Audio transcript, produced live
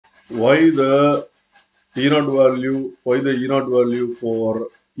why the E0 value for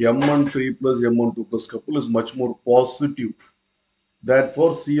Mn3 plus Mn2 plus couple is much more positive than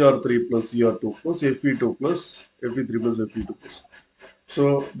for Cr3 plus Cr2 plus Fe2 plus Fe3 plus Fe2 plus.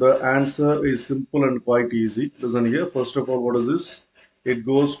 So the answer is simple and quite easy. Listen here. First of all, what is this? It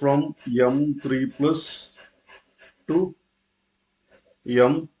goes from M3 plus to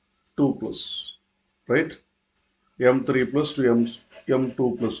M2 plus, right? M3 plus to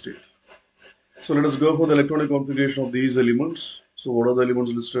M2 plus state. So let us go for the electronic configuration of these elements. So what are the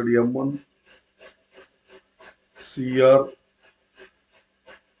elements listed? M1, Cr,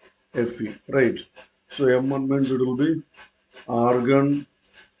 Fe, right? So M1 means it will be argon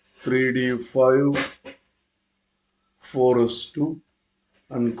 3d5 4s2,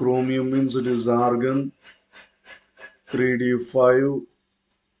 and chromium means it is argon 3d5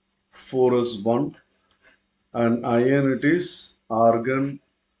 4s1, and iron it is argon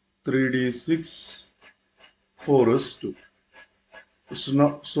 3d6 4s2.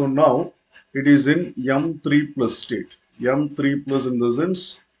 So now it is in M3 plus state. M3 plus in the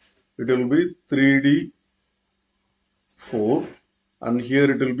sense it will be 3d4, and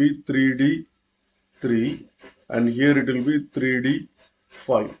here it will be 3d3, and here it will be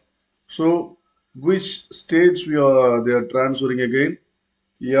 3d5. So which states they are transferring again?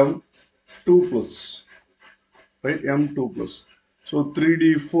 M2 plus, right? M2 plus. So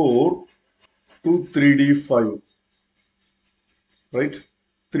 3d4 to 3d5, right?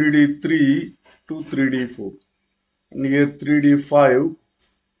 3d3 to 3d4, and here 3d5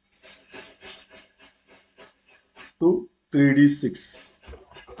 to 3d6,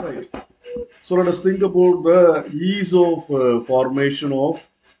 right? So let us think about the ease of formation of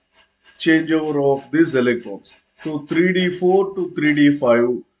changeover of these electrons. So 3d4 to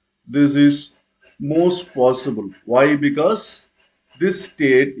 3d5, this is most possible. Why? Because this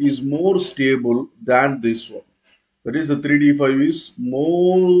state is more stable than this one. That is, the 3d5 is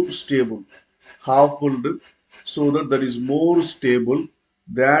more stable, half filled, so that is more stable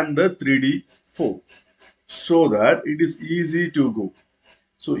than the 3d4, so that it is easy to go.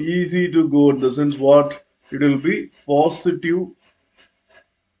 So easy to go in the sense what? It will be positive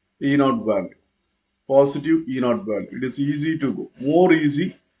E0 value. Positive E0 value. It is easy to go. More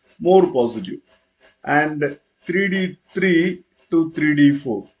easy, more positive. And 3d3 to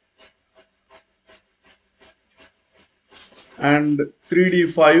 3d4. And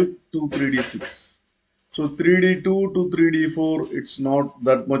 3d5 to 3d6. So 3d2 to 3d4, it's not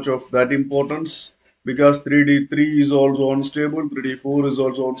that much of that importance, because 3d3 is also unstable, 3d4 is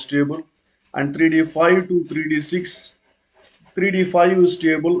also unstable, and 3d5 to 3d6, 3d5 is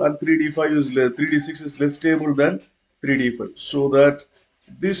stable and 3d5 is 3d6 is less stable than 3d5. So that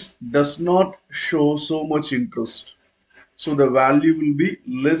this does not show so much interest. So the value will be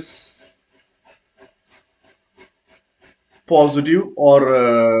less positive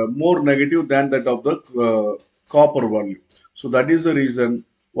or more negative than that of the copper value. So that is the reason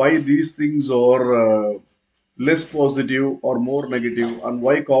why these things are less positive or more negative, and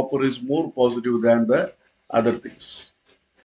why copper is more positive than the other things.